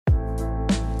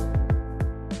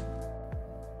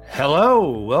Hello,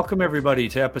 welcome everybody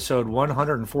to episode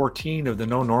 114 of the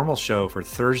No Normal Show for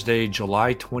Thursday,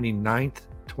 July 29th,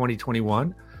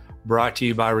 2021, brought to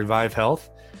you by Revive Health.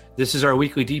 This is our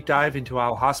weekly deep dive into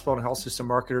how hospital and health system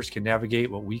marketers can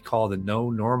navigate what we call the no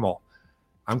normal.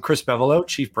 I'm Chris Bevelo,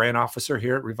 Chief Brand Officer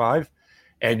here at Revive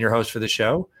and your host for the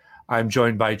show. I'm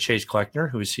joined by Chase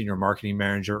Kleckner, who is Senior Marketing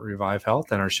Manager at Revive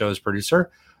Health and our show's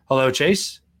producer. Hello,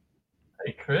 Chase.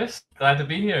 Hey, Chris. Glad to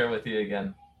be here with you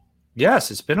again.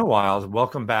 Yes, it's been a while.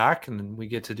 Welcome back. And we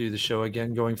get to do the show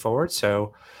again going forward.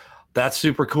 So that's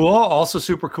super cool. Also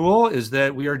super cool is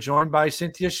that we are joined by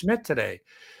Cynthia Schmidt today.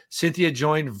 Cynthia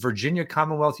joined Virginia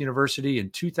Commonwealth University in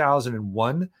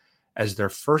 2001 as their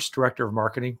first director of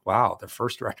marketing. Wow, their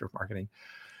first director of marketing.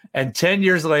 And 10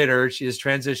 years later, she has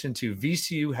transitioned to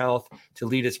VCU Health to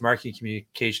lead its marketing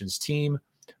communications team.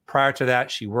 Prior to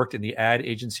that, she worked in the ad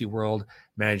agency world,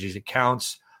 managing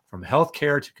accounts from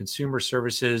healthcare to consumer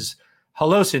services.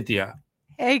 Hello, Cynthia.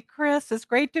 Hey, Chris, it's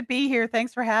great to be here.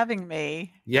 Thanks for having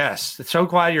me. Yes, so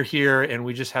glad you're here. And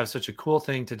we just have such a cool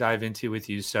thing to dive into with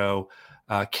you. So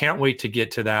can't wait to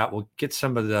get to that. We'll get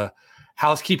some of the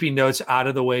housekeeping notes out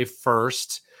of the way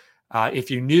first.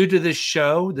 If you're new to this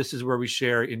show, this is where we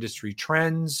share industry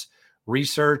trends,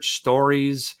 research,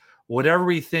 stories, whatever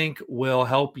we think will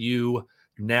help you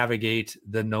navigate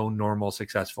the no normal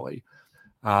successfully.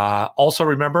 Also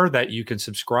remember that you can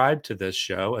subscribe to this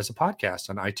show as a podcast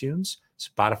on iTunes,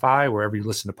 Spotify, wherever you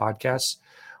listen to podcasts.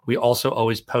 We also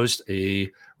always post a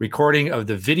recording of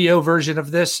the video version of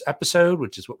this episode,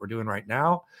 which is what we're doing right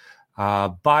now,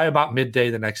 by about midday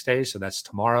the next day. So that's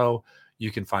tomorrow. You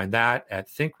can find that at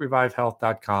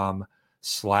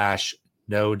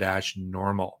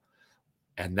thinkrevivehealth.com/no-normal.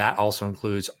 And that also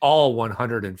includes all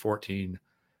 114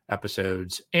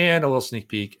 episodes and a little sneak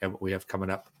peek at what we have coming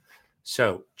up.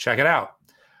 So check it out.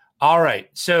 All right.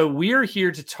 So we are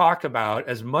here to talk about,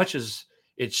 as much as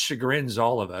it chagrins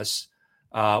all of us,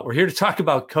 we're here to talk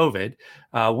about COVID.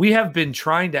 We have been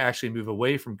trying to actually move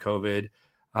away from COVID.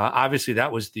 Obviously,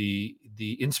 that was the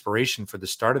inspiration for the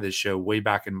start of this show way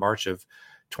back in March of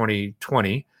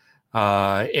 2020.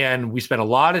 And we spent a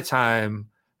lot of time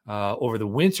over the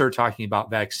winter talking about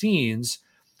vaccines.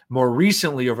 More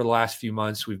recently, over the last few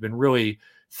months, we've been really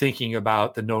thinking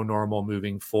about the no normal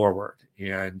moving forward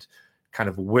and kind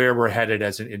of where we're headed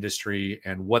as an industry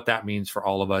and what that means for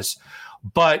all of us.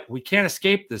 But we can't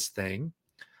escape this thing.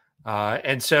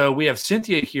 And so we have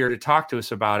Cynthia here to talk to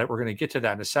us about it. We're going to get to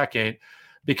that in a second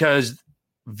because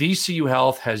VCU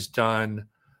Health has done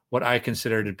what I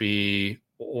consider to be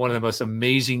one of the most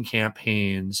amazing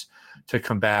campaigns to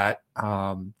combat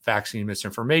vaccine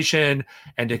misinformation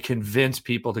and to convince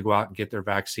people to go out and get their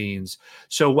vaccines.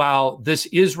 So while this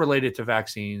is related to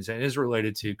vaccines and is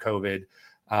related to COVID,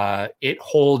 it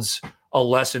holds a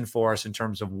lesson for us in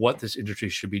terms of what this industry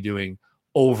should be doing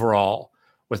overall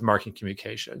with marketing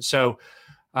communication. So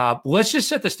let's just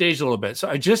set the stage a little bit. So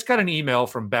I just got an email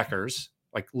from Becker's,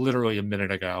 like literally a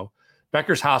minute ago.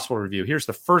 Becker's Hospital Review. Here's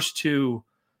the first 2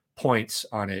 points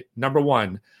on it. Number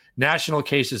one, national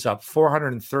cases up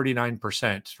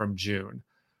 439% from June.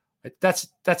 That's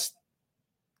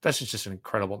just an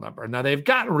incredible number. Now they've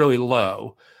gotten really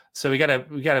low, so we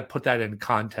gotta put that in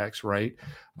context, right?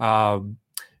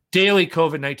 Daily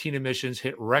COVID-19 admissions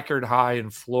hit record high in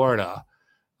Florida.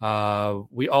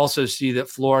 We also see that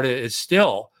Florida is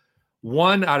still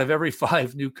 1 out of every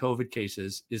 5 new COVID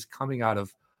cases is coming out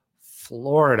of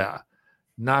Florida.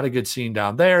 Not a good scene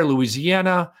down there.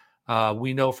 Louisiana.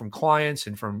 We know from clients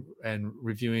and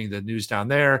reviewing the news down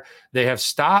there, they have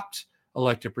stopped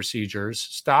elective procedures,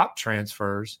 stopped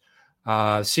transfers,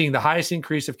 seeing the highest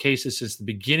increase of cases since the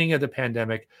beginning of the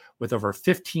pandemic with over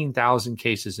 15,000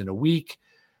 cases in a week.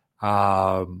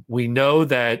 We know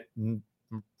that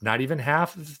not even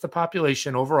half of the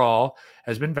population overall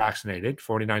has been vaccinated,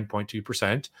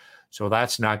 49.2%. So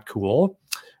that's not cool.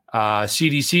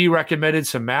 CDC recommended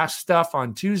some mask stuff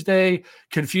on Tuesday,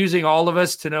 confusing all of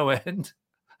us to no end,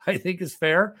 I think is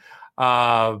fair,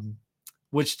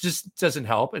 which just doesn't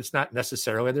help. It's not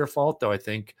necessarily their fault, though I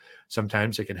think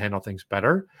sometimes they can handle things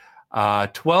better.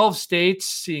 12 states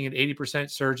seeing an 80%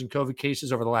 surge in COVID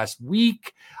cases over the last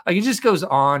week. Like it just goes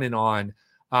on and on.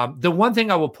 The one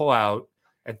thing I will pull out,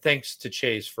 and thanks to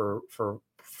Chase for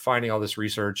finding all this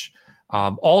research,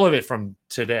 all of it from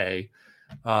today,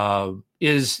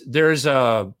 is there's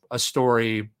a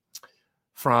story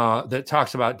that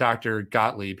talks about Dr.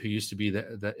 Gottlieb, who used to be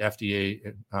the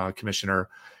FDA commissioner,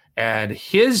 and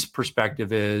his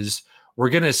perspective is we're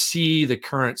going to see the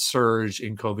current surge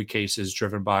in COVID cases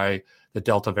driven by the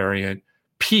Delta variant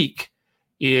peak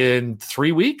in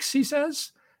 3 weeks, he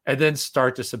says, and then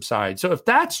start to subside. So if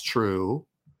that's true,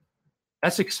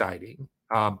 That's exciting.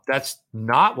 That's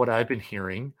not what I've been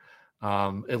hearing,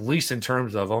 at least in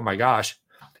terms of, oh my gosh.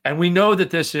 And we know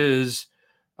that this is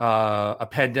a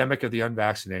pandemic of the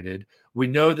unvaccinated. We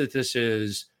know that this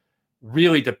is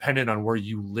really dependent on where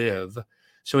you live.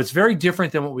 So it's very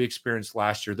different than what we experienced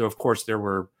last year, though, of course, there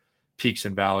were peaks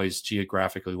and valleys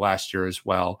geographically last year as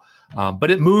well. But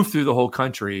it moved through the whole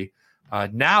country.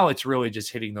 Now it's really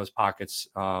just hitting those pockets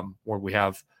where we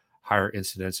have higher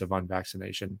incidence of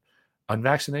unvaccination.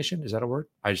 Unvaccination, is that a word?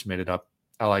 I just made it up.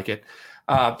 I like it.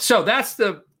 So that's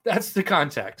the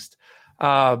context.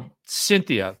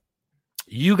 Cynthia,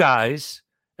 you guys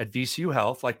at VCU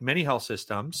Health, like many health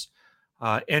systems,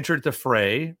 entered the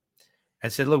fray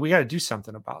and said, look, we got to do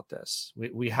something about this.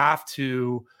 We have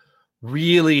to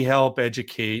really help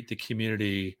educate the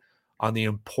community on the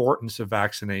importance of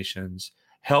vaccinations,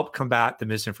 help combat the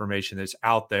misinformation that's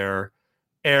out there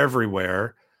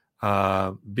everywhere,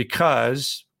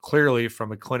 because clearly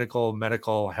from a clinical,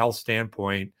 medical health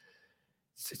standpoint,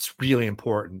 it's really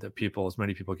important that as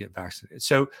many people get vaccinated.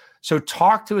 So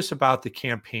talk to us about the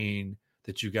campaign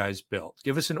that you guys built.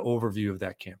 Give us an overview of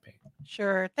that campaign.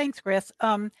 Sure. Thanks, Chris.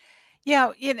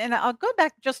 Yeah, and I'll go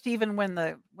back just even when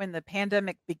the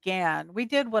pandemic began. We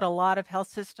did what a lot of health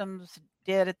systems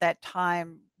did at that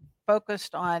time,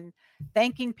 focused on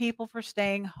thanking people for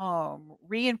staying home,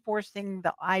 reinforcing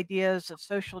the ideas of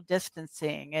social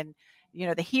distancing and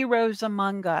the heroes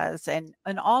among us and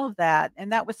all of that.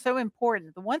 And that was so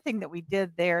important. The one thing that we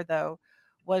did there, though,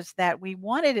 was that we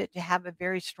wanted it to have a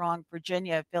very strong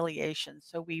Virginia affiliation.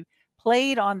 So we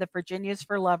played on the Virginians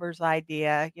for Lovers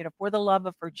idea, for the love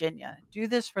of Virginia. Do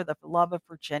this for the love of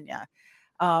Virginia.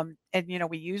 And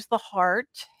we use the heart.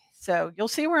 So you'll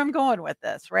see where I'm going with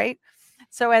this, right?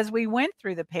 So as we went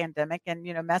through the pandemic and,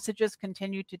 messages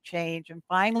continued to change. And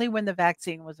finally, when the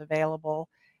vaccine was available,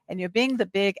 and being the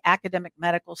big academic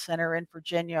medical center in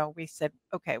Virginia, we said,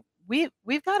 okay,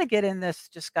 we've got to get in this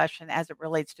discussion as it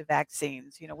relates to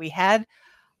vaccines. We had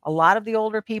a lot of the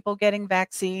older people getting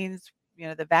vaccines.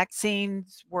 The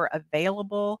vaccines were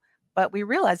available, but we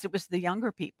realized it was the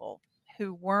younger people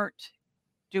who weren't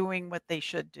doing what they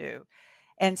should do.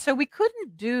 And so we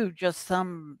couldn't do just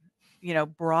some,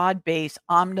 broad-based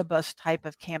omnibus type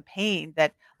of campaign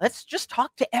that let's just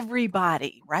talk to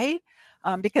everybody, right?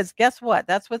 Because guess what?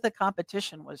 That's what the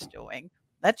competition was doing.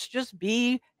 Let's just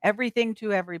be everything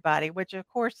to everybody, which of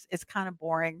course is kind of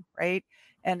boring, right?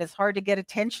 And it's hard to get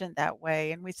attention that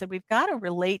way. And we said, we've got to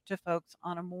relate to folks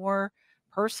on a more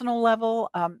personal level.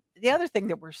 The other thing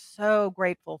that we're so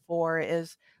grateful for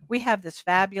is we have this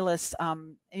fabulous,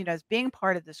 as being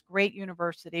part of this great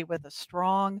university with a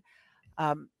strong,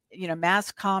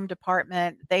 mass comm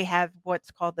department. They have what's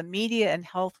called the Media and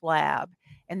Health Lab.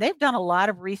 And they've done a lot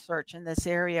of research in this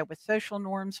area with social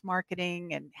norms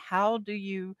marketing and how do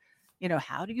you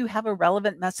have a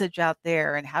relevant message out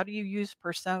there and how do you use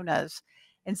personas?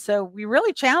 And so we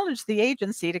really challenged the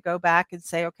agency to go back and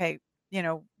say, okay,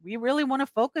 we really want to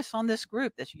focus on this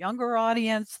group, this younger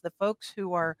audience, the folks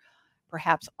who are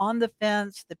perhaps on the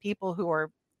fence, the people who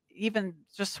are even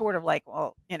just sort of like,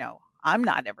 well, I'm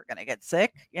not ever going to get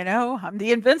sick. I'm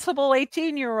the invincible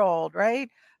 18-year-old, right?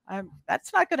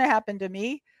 That's not going to happen to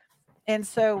me. And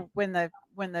so when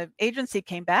the agency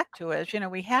came back to us,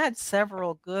 we had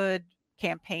several good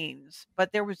campaigns,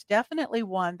 but there was definitely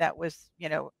one that was,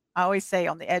 I always say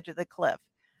on the edge of the cliff.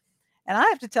 And I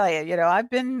have to tell you, I've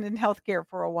been in healthcare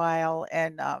for a while,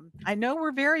 and I know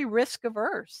we're very risk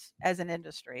averse as an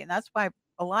industry. And that's why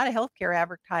a lot of healthcare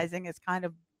advertising is kind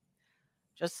of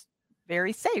just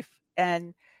very safe.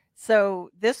 And so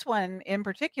this one in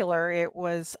particular, it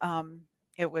was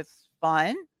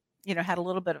fun, had a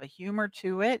little bit of a humor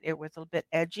to it. It was a bit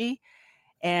edgy,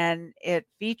 and it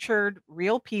featured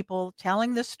real people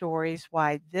telling the stories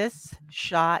why this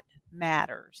shot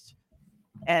matters.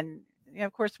 And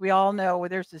of course, we all know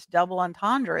there's this double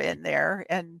entendre in there.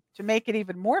 And to make it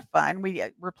even more fun, we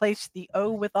replaced the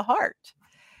O with a heart.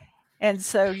 And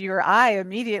so your eye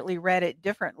immediately read it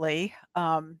differently.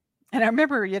 And I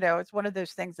remember, it's one of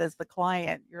those things as the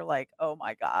client, you're like, oh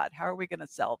my God, how are we going to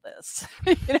sell this?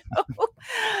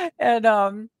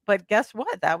 And, but guess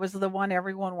what? That was the one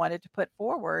everyone wanted to put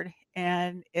forward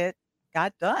and it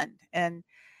got done. And,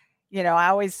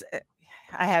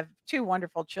 I have two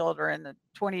wonderful children, a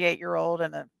 28-year-old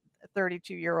and a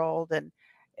 32-year-old.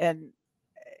 And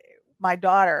my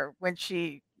daughter, when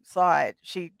she saw it,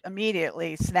 she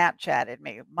immediately Snapchatted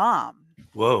me, Mom.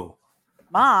 Whoa.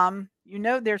 Mom,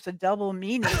 there's a double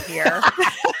meaning here.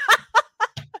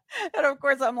 And of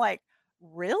course I'm like,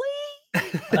 really?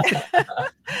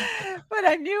 But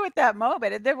what I knew at that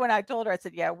moment. And then when I told her, I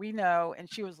said, yeah, we know.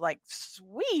 And she was like,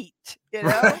 sweet,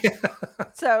 Right.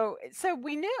 So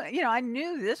we knew, I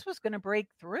knew this was going to break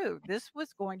through. This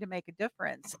was going to make a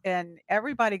difference. And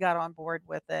everybody got on board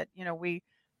with it.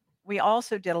 We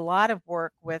also did a lot of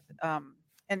work with,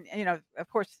 and of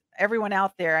course, everyone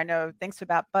out there I know thinks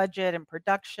about budget and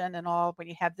production and all when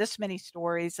you have this many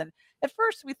stories. And at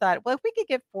first we thought, well, if we could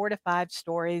get 4 to 5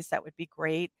 stories, that would be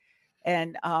great.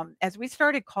 And as we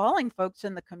started calling folks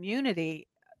in the community,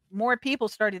 more people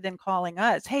started then calling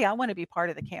us, hey, I want to be part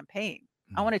of the campaign.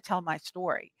 I want to tell my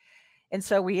story. And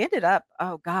so we ended up,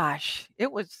 oh gosh,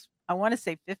 it was, I want to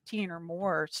say 15 or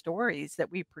more stories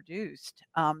that we produced.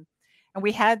 And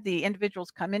we had the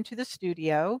individuals come into the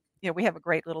studio. We have a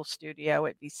great little studio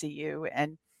at VCU,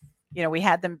 and we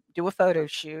had them do a photo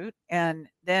shoot, and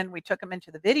then we took them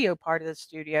into the video part of the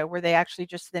studio where they actually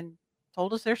just then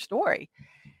told us their story.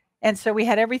 And so we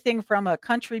had everything from a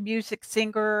country music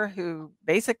singer who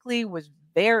basically was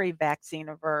very vaccine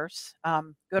averse,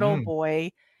 good old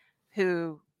boy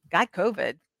who got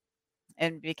COVID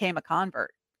and became a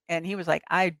convert. And he was like,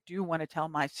 I do want to tell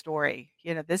my story.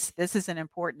 This is an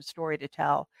important story to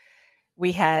tell.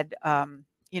 We had,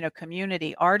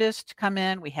 community artists come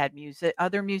in. We had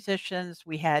other musicians.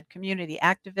 We had community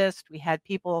activists. We had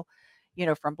people,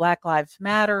 from Black Lives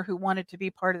Matter who wanted to be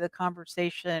part of the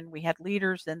conversation. We had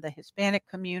leaders in the Hispanic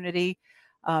community,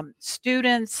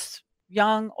 students,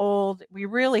 young, old. We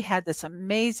really had this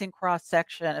amazing cross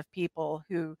section of people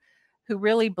who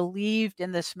really believed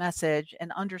in this message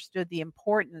and understood the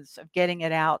importance of getting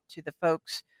it out to the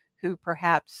folks who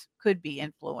perhaps could be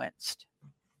influenced.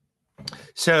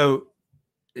 So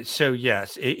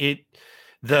yes,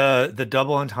 the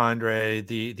double entendre,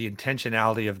 the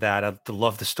intentionality of that, of to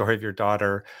love the story of your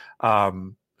daughter,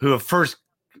 who at first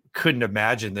couldn't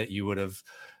imagine that you would have,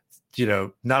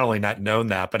 not only not known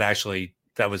that, but actually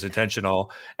that was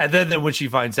intentional. And then when she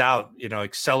finds out,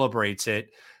 celebrates it,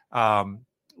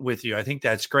 with you. I think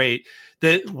that's great.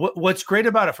 What's great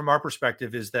about it from our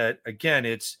perspective is that, again,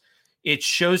 it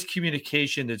shows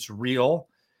communication that's real,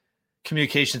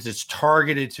 communications that's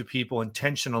targeted to people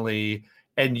intentionally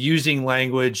and using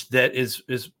language that is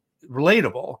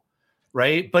relatable,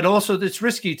 right? But also it's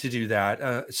risky to do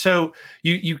that. So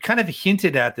you kind of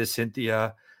hinted at this,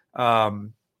 Cynthia, but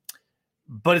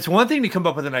it's one thing to come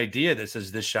up with an idea that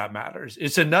says this shot matters.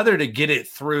 It's another to get it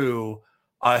through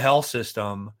a health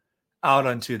system out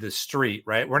onto the street,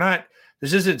 right?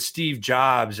 This isn't Steve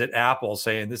Jobs at Apple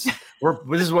saying this is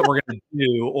what we're going to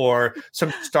do, or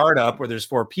some startup where there's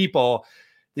 4 people.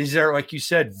 These are, like you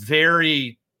said,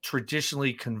 very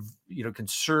traditionally,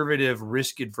 conservative,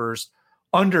 risk adverse,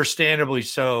 understandably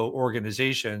so,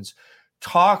 organizations.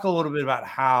 Talk a little bit about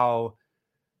how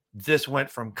this went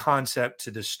from concept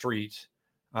to the street,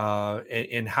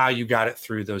 and how you got it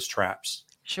through those traps.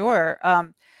 Sure.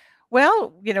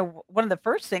 Well, one of the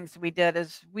first things we did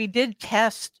is we did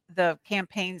test the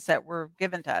campaigns that were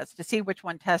given to us to see which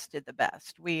one tested the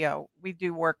best. We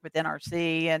do work with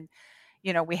NRC, and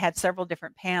we had several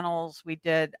different panels. We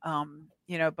did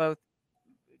both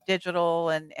digital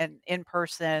and in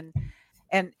person,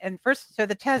 and first, so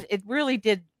the test, it really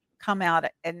did come out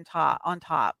on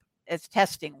top as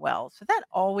testing well. So that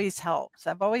always helps.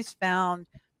 I've always found.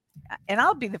 And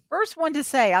I'll be the first one to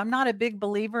say I'm not a big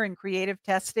believer in creative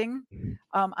testing.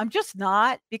 I'm just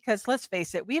not, because let's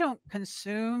face it, we don't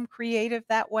consume creative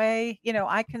that way.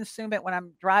 I consume it when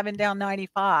I'm driving down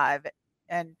 95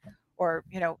 or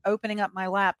opening up my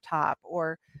laptop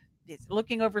or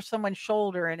looking over someone's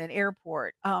shoulder in an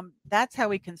airport. That's how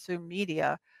we consume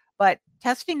media. But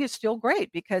testing is still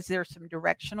great because there's some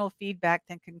directional feedback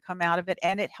that can come out of it,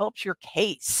 and it helps your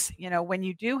case, when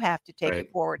you do have to take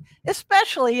it forward,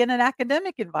 especially in an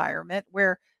academic environment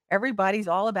where everybody's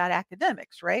all about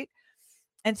academics, right?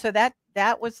 And so that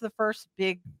was the first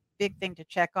big thing to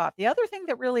check off. The other thing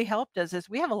that really helped us is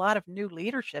we have a lot of new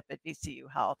leadership at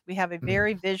VCU Health. We have a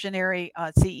very visionary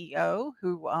CEO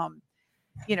who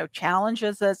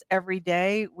challenges us every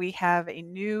day. We have a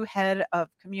new head of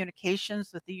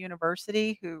communications with the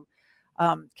university who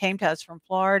came to us from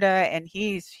Florida, and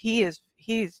he's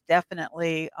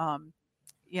definitely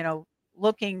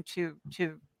looking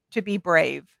to be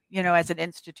brave, as an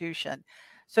institution.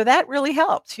 So that really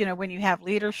helps, when you have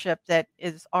leadership that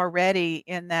is already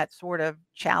in that sort of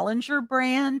challenger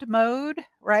brand mode,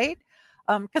 right?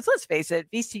 Because let's face it,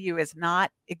 VCU is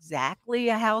not exactly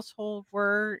a household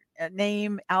word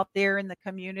name out there in the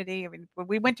community. I mean, when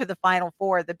we went to the Final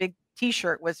Four, the big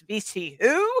T-shirt was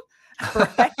VCU,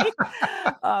 right?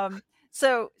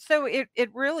 So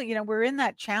it really, we're in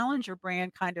that challenger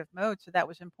brand kind of mode. So that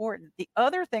was important. The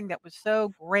other thing that was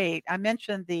so great, I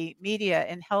mentioned the media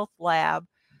and health lab.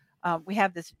 We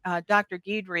have this Dr.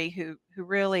 Guidry who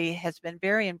really has been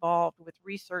very involved with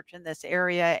research in this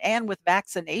area and with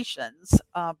vaccinations.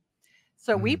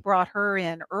 So we brought her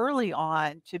in early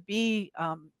on to be,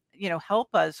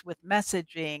 help us with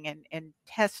messaging and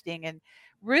testing and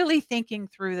really thinking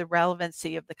through the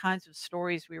relevancy of the kinds of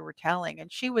stories we were telling.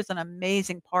 And she was an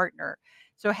amazing partner.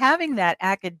 So having that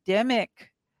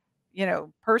academic,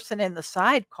 person in the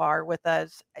sidecar with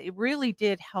us, it really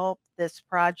did help this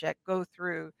project go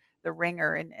through the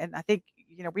ringer. And I think,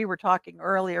 we were talking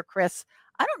earlier, Chris,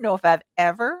 I don't know if I've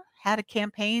ever had a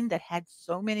campaign that had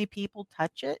so many people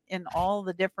touch it in all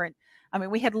the different, I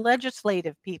mean, we had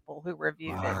legislative people who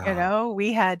reviewed it, Wow.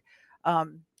 we had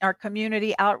our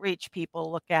community outreach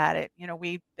people look at it.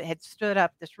 We had stood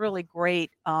up this really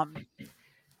great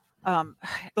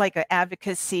like an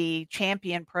advocacy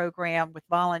champion program with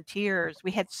volunteers. We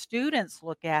had students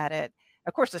look at it.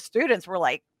 Of course, the students were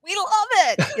like, "We love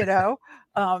it,"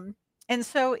 And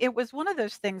so it was one of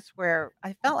those things where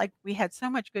I felt like we had so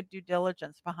much good due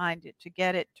diligence behind it to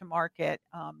get it to market,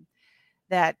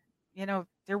 that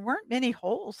there weren't many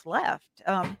holes left.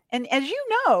 And as you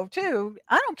know, too,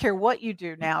 I don't care what you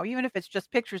do now, even if it's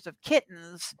just pictures of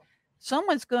kittens,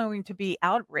 someone's going to be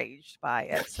outraged by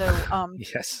it. So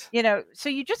Yes. so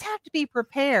you just have to be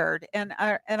prepared. And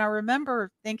I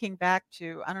remember thinking back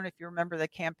to, I don't know if you remember the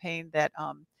campaign that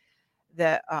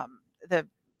the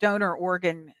donor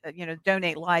organ,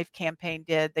 Donate Life campaign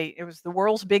did. It was the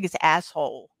world's biggest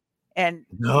asshole. And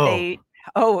No.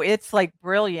 it's like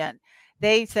brilliant.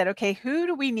 They said, okay, who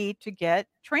do we need to get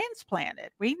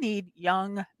transplanted? We need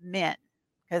young men,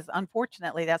 because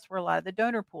unfortunately that's where a lot of the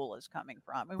donor pool is coming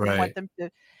from. And we want Right. them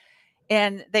to,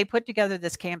 and they put together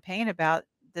this campaign about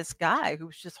this guy who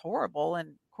was just horrible. And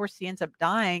of course, he ends up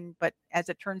dying. But as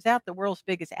it turns out, the world's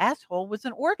biggest asshole was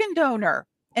an organ donor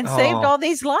and saved Oh, all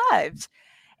these lives.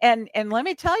 And let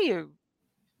me tell you,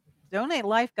 Donate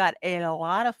Life got a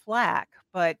lot of flack,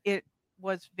 but it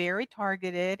was very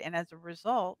targeted. And as a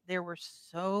result, there were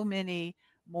so many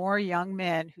more young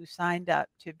men who signed up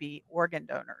to be organ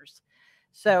donors.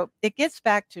 So it gets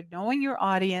back to knowing your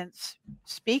audience,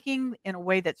 speaking in a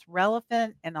way that's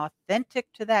relevant and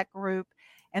authentic to that group,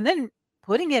 and then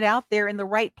putting it out there in the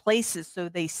right places so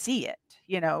they see it,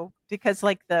 because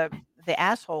like the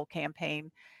asshole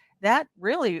campaign, that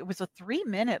really, it was a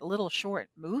 3-minute little short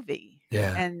movie,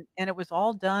 yeah. and it was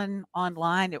all done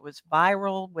online. It was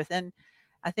viral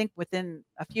I think within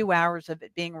a few hours of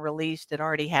it being released, it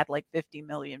already had like 50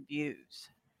 million views.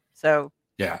 So,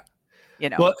 Yeah. you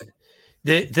know. Well,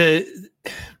 the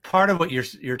part of what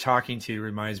you're talking to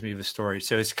reminds me of a story.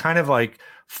 So it's kind of like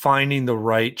finding the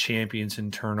right champions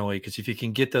internally, because if you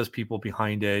can get those people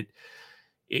behind it,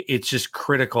 it's just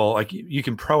critical. Like you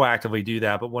can proactively do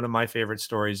that. But one of my favorite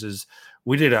stories is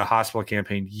we did a hospital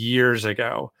campaign years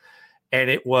ago,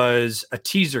 and it was a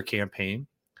teaser campaign.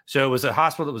 So it was a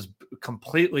hospital that was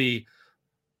completely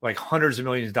like hundreds of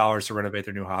millions of dollars to renovate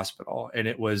their new hospital. And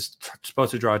it was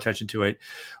supposed to draw attention to it,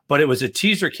 but it was a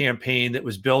teaser campaign that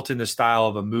was built in the style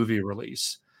of a movie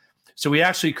release. So we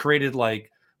actually created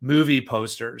like movie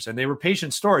posters, and they were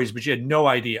patient stories, but you had no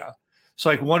idea. So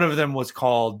like one of them was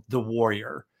called The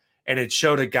Warrior, and it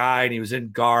showed a guy and he was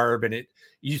in garb, and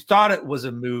you thought it was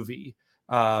a movie.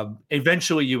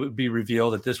 Eventually you would be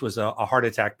revealed that this was a heart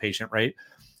attack patient, right?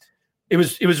 It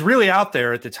was really out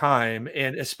there at the time,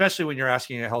 and especially when you're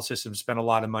asking a health system to spend a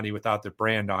lot of money without their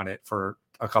brand on it for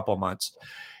a couple of months.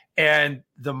 And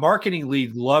the marketing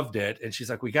lead loved it, and she's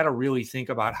like, "We got to really think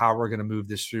about how we're going to move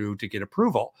this through to get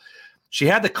approval." She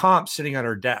had the comp sitting on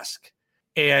her desk,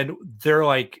 and they're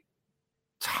like,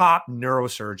 top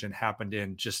neurosurgeon happened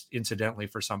in just incidentally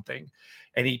for something,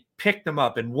 and he picked them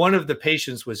up, and one of the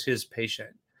patients was his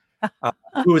patient.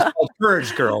 Who was called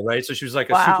Courage Girl, right? So she was like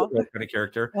a Wow. superhero kind of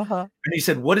character. Uh-huh. And he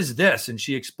said, "What is this?" And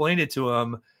she explained it to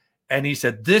him. And he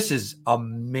said, "This is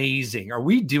amazing. Are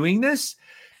we doing this?"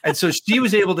 And so she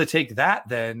was able to take that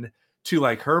then to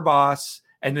like her boss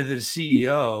and to the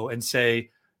CEO and say,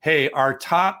 "Hey, our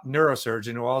top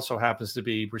neurosurgeon, who also happens to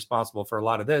be responsible for a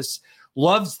lot of this,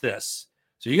 loves this.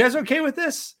 So you guys okay with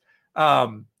this?"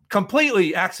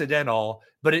 Completely accidental,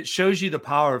 but it shows you the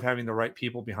power of having the right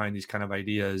people behind these kind of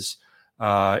ideas,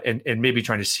 and maybe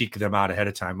trying to seek them out ahead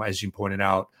of time, as you pointed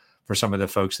out, for some of the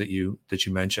folks that you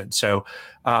mentioned. So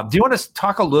do you want to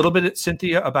talk a little bit,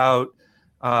 Cynthia, about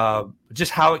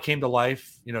just how it came to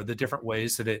life, the different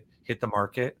ways that it hit the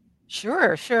market?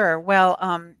 Sure, sure. Well,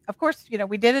 of course,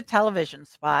 we did a television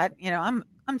spot. I'm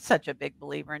such a big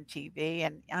believer in TV,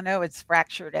 and I know it's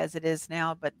fractured as it is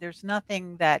now, but there's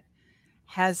nothing that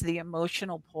has the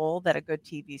emotional pull that a good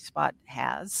TV spot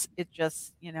has. It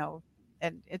just,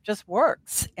 and it just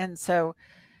works. And so,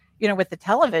 with the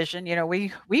television,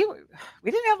 we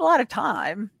didn't have a lot of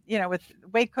time. With the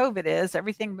way COVID is,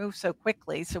 everything moves so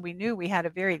quickly. So we knew we had a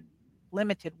very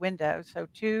limited window. So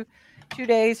 2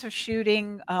 days of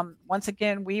shooting. Once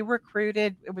again, we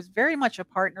recruited. It was very much a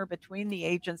partner between the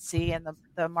agency and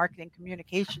the marketing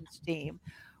communications team,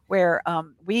 where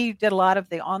we did a lot of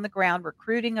the on the ground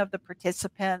recruiting of the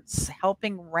participants,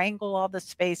 helping wrangle all the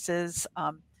spaces.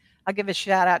 I'll give a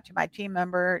shout out to my team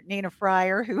member, Nina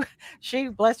Fryer, who she,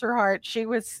 bless her heart, she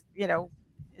was,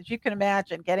 as you can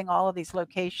imagine, getting all of these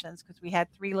locations because we had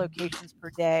 3 locations per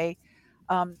day.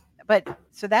 But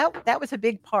so that was a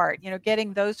big part,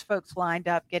 getting those folks lined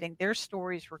up, getting their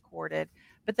stories recorded.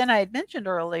 But then I had mentioned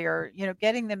earlier,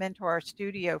 getting them into our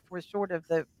studio for sort of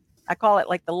I call it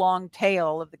like the long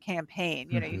tail of the campaign.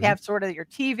 You have sort of your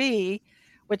TV,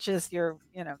 which is your,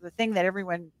 the thing that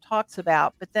everyone talks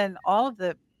about, but then all of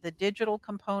the digital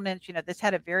components, this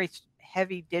had a very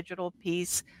heavy digital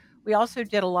piece. We also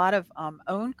did a lot of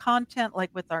own content,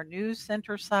 like with our news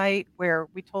center site, where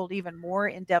we told even more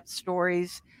in-depth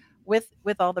stories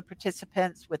with all the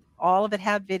participants. With all of it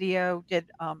had video. Did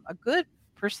a good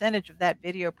percentage of that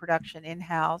video production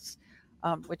in-house,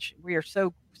 which we are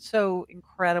so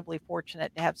incredibly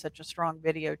fortunate to have such a strong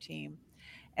video team.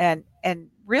 And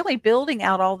really building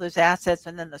out all those assets,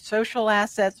 and then the social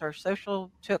assets. Our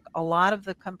social took a lot of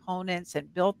the components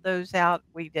and built those out.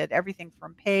 We did everything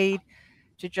from paid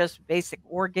to just basic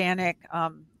organic,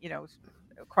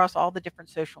 across all the different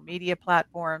social media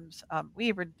platforms. We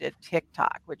even did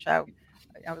TikTok, which I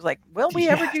was like, will we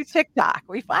ever do TikTok?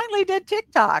 We finally did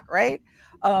TikTok, right?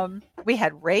 We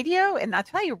had radio, and I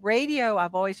tell you, radio,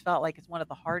 I've always felt like it's one of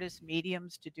the hardest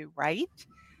mediums to do right.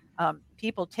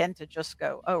 People tend to just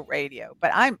go, "Oh, radio,"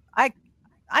 but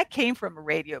I came from a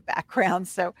radio background,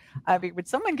 so I mean, when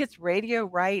someone gets radio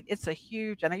right, it's a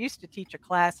huge. And I used to teach a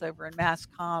class over in Mass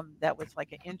Comm that was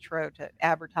like an intro to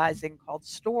advertising called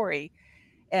Story,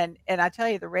 and I tell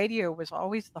you, the radio was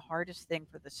always the hardest thing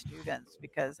for the students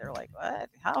because they're like, "What?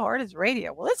 How hard is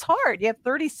radio?" Well, it's hard. You have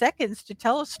 30 seconds to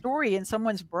tell a story in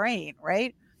someone's brain,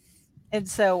 right? And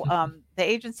so the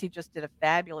agency just did a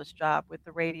fabulous job with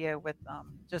the radio, with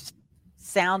just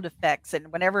sound effects.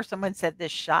 And whenever someone said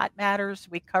this shot matters,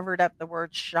 we covered up the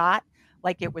word shot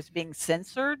like it was being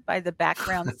censored by the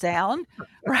background sound,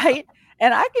 right?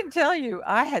 And I can tell you,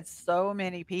 I had so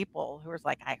many people who was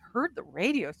like, I heard the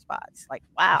radio spots. Like,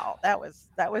 wow, that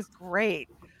was great.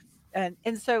 And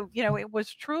so, it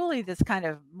was truly this kind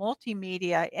of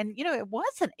multimedia, and, it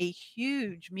wasn't a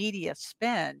huge media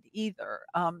spend either.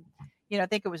 I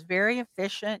think it was very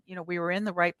efficient. We were in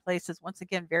the right places, once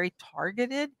again, very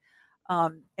targeted.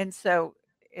 And so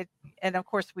it, and of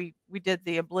course we did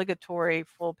the obligatory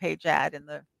full page ad in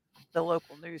the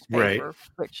local Right. newspaper,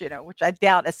 which I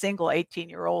doubt a single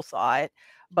 18-year-old saw it,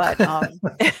 but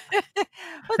but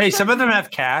Hey, some of them have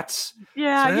cats.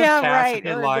 yeah, Some of them have cats that right.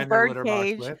 they Or the line their bird litter box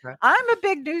cage. with. Right? I'm a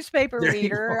big newspaper There you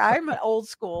reader. go. I'm an old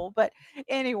school, but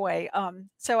anyway,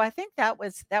 so I think that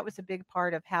was a big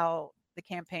part of how the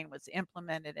campaign was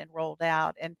implemented and rolled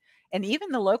out, and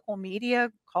even the local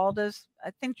media called us.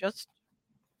 I think just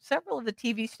several of the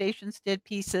TV stations did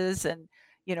pieces, and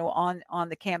on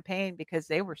the campaign because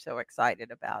they were so excited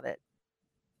about it.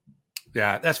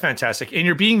 Yeah, that's fantastic. And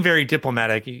you're being very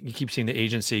diplomatic. You keep saying the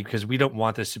agency because we don't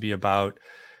want this to be about.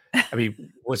 I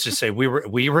mean, let's just say we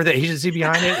were the agency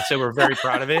behind it, so we're very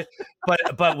proud of it.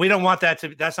 But we don't want that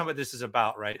to. That's not what this is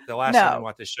about, right? The last thing we No,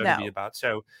 want this show to be no. about.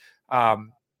 So,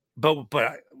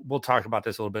 but we'll talk about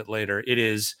this a little bit later. It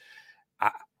is.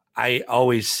 I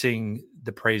always sing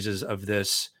the praises of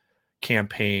this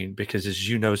campaign because, as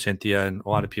you know, Cynthia, and a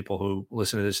lot of people who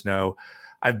listen to this know,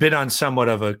 I've been on somewhat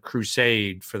of a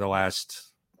crusade for the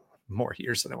last more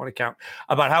years than I want to count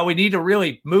about how we need to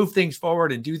really move things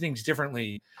forward and do things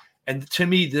differently. And to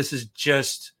me, this is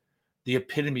just the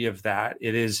epitome of that.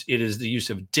 It is the use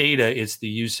of data. It's the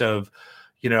use of,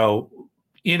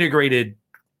 integrated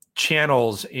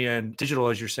channels and digital,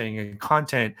 as you're saying, and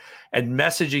content and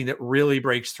messaging that really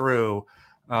breaks through.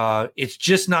 It's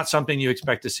just not something you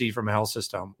expect to see from a health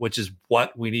system, which is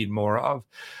what we need more of.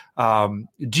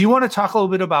 Do you want to talk a little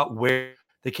bit about where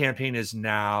the campaign is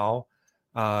now,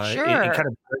 and Sure. kind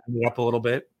of breaking it up a little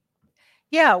bit?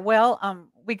 Yeah, well,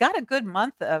 we got a good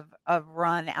month of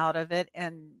run out of it,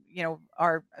 and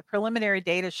our preliminary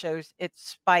data shows it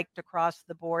spiked across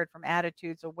the board from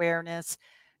attitudes, awareness,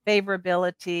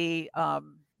 favorability,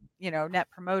 net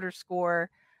promoter score.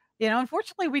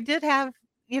 Unfortunately, we did have,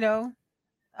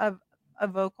 a, a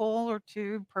vocal or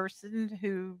two person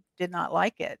who did not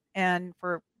like it, and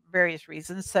for various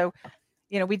reasons. So,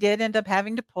 we did end up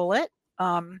having to pull it.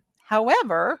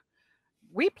 However,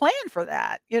 we planned for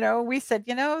that. We said,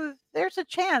 there's a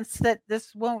chance that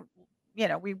this won't,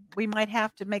 we might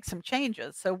have to make some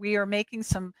changes. So we are making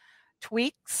some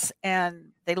tweaks and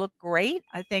they look great.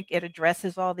 I think it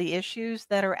addresses all the issues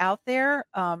that are out there.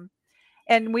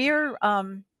 And we're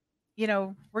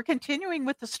continuing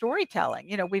with the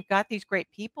storytelling. We've got these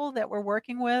great people that we're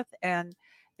working with, and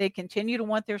they continue to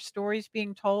want their stories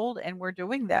being told, and we're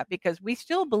doing that because we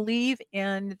still believe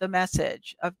in the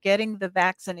message of getting the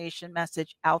vaccination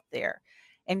message out there.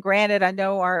 And granted, I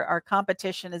know our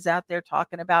competition is out there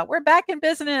talking about, we're back in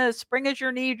business, bring us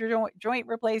your need, your joint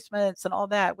replacements and all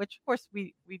that, which of course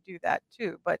we do that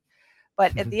too. But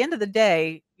at the end of the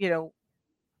day,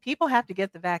 people have to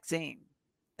get the vaccine.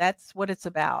 That's what it's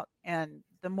about. And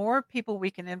the more people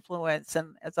we can influence,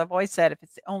 and as I've always said, if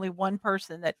it's only one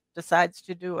person that decides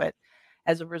to do it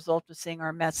as a result of seeing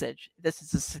our message, this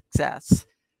is a success.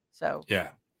 So yeah.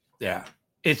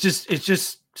 It's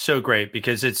just so great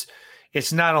because it's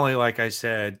not only, like I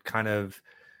said, kind of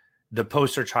the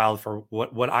poster child for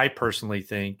what I personally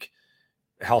think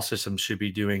health systems should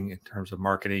be doing in terms of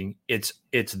marketing. It's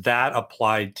that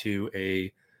applied to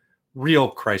a real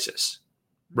crisis.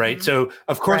 Right. Mm-hmm. So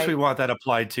of course we want that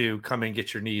applied to come and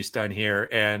get your knees done here.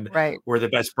 And we're the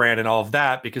best brand and all of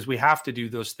that, because we have to do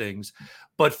those things.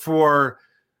 But for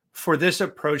this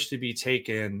approach to be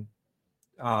taken,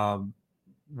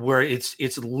 where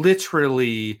it's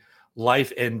literally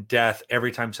life and death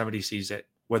every time somebody sees it,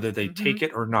 whether they take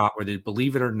it or not, whether they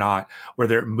believe it or not,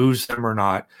 whether it moves them or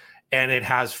not. And it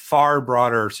has far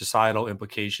broader societal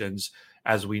implications,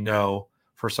 as we know,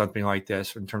 for something like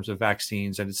this in terms of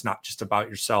vaccines. And it's not just about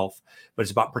yourself, but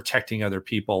it's about protecting other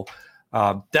people.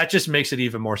 That just makes it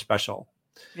even more special.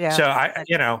 Yeah. So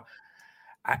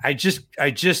I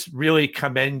just really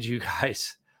commend you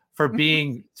guys for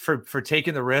being, for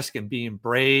taking the risk and being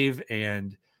brave,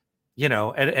 and,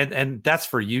 and that's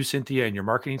for you, Cynthia, and your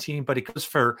marketing team, but it goes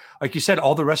for, like you said,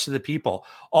 all the rest of the people,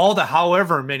 all the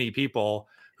however many people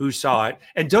who saw it.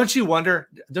 And don't you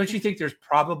think there's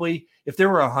probably, if there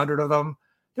were 100 of them,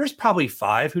 there's probably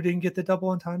 5 who didn't get the double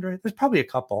entendre. There's probably a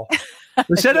couple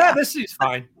who said, this is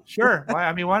fine. Sure.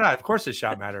 Why not? Of course the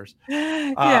shot matters.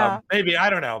 Maybe, I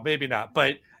don't know, maybe not,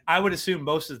 but I would assume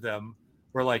most of them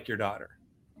were like your daughter.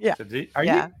 Yeah. So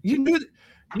you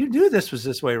knew this was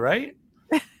this way, right?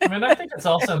 I mean, I think it's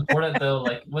also important though,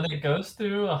 like when it goes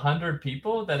through 100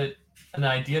 people, that an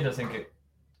idea doesn't get,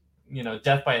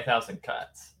 death by 1,000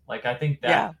 cuts. Like, I think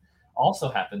that also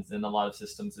happens in a lot of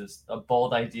systems, is a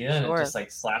bold idea and it just like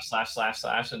slash,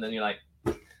 and then you're like,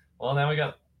 well, now we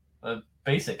got a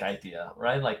basic idea,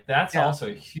 right? Like that's also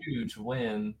a huge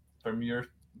win from you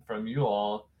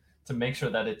all to make sure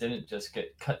that it didn't just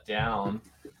get cut down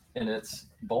in its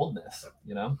boldness,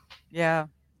 Yeah.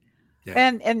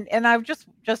 And I've just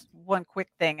one quick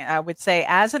thing I would say,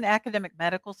 as an academic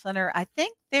medical center, I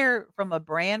think from a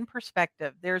brand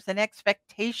perspective, there's an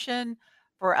expectation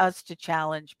for us to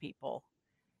challenge people.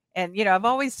 And, I've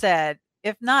always said,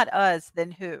 if not us,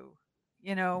 then who?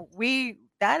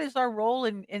 That is our role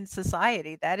in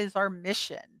society. That is our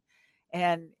mission,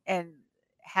 and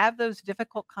have those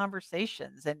difficult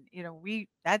conversations. And,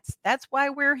 that's why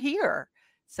we're here.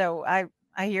 So I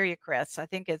hear you, Chris. I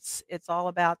think it's all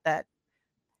about that,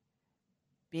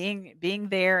 being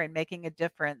there and making a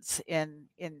difference in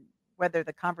whether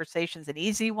the conversation's an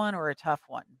easy one or a tough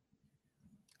one.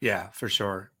 Yeah, for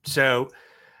sure. So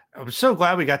I'm so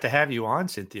glad we got to have you on,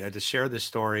 Cynthia, to share this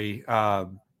story.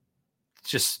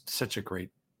 Just such a great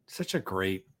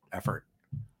effort.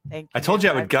 Thank you. I told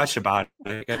you I would gush about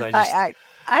it.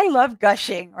 I love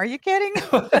gushing. Are you kidding?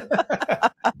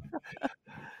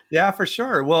 Yeah, for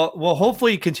sure. Well,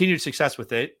 hopefully continued success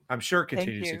with it. I'm sure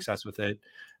continued success with it.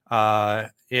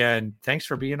 And thanks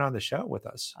for being on the show with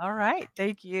us. All right.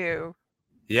 Thank you.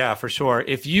 Yeah, for sure.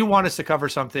 If you want us to cover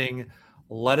something,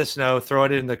 let us know. Throw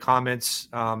it in the comments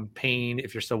pane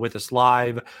if you're still with us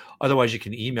live. Otherwise, you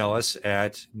can email us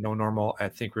at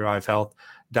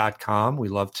nonormal@thinkrevivehealth.com. We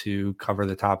love to cover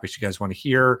the topics you guys want to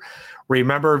hear.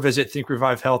 Remember, visit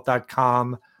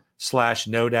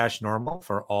thinkrevivehealth.com/no-normal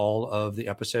for all of the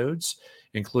episodes,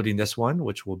 including this one,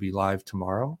 which will be live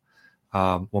tomorrow.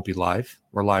 Won't be live.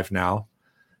 We're live now.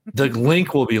 The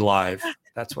link will be live.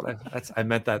 I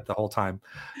meant that the whole time.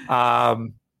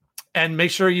 And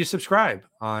make sure you subscribe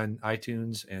on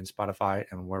iTunes and Spotify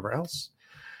and wherever else.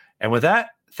 And with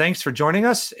that, thanks for joining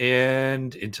us.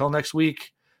 And until next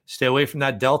week, stay away from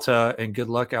that Delta, and good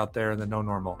luck out there in the no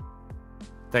normal.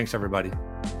 Thanks, everybody.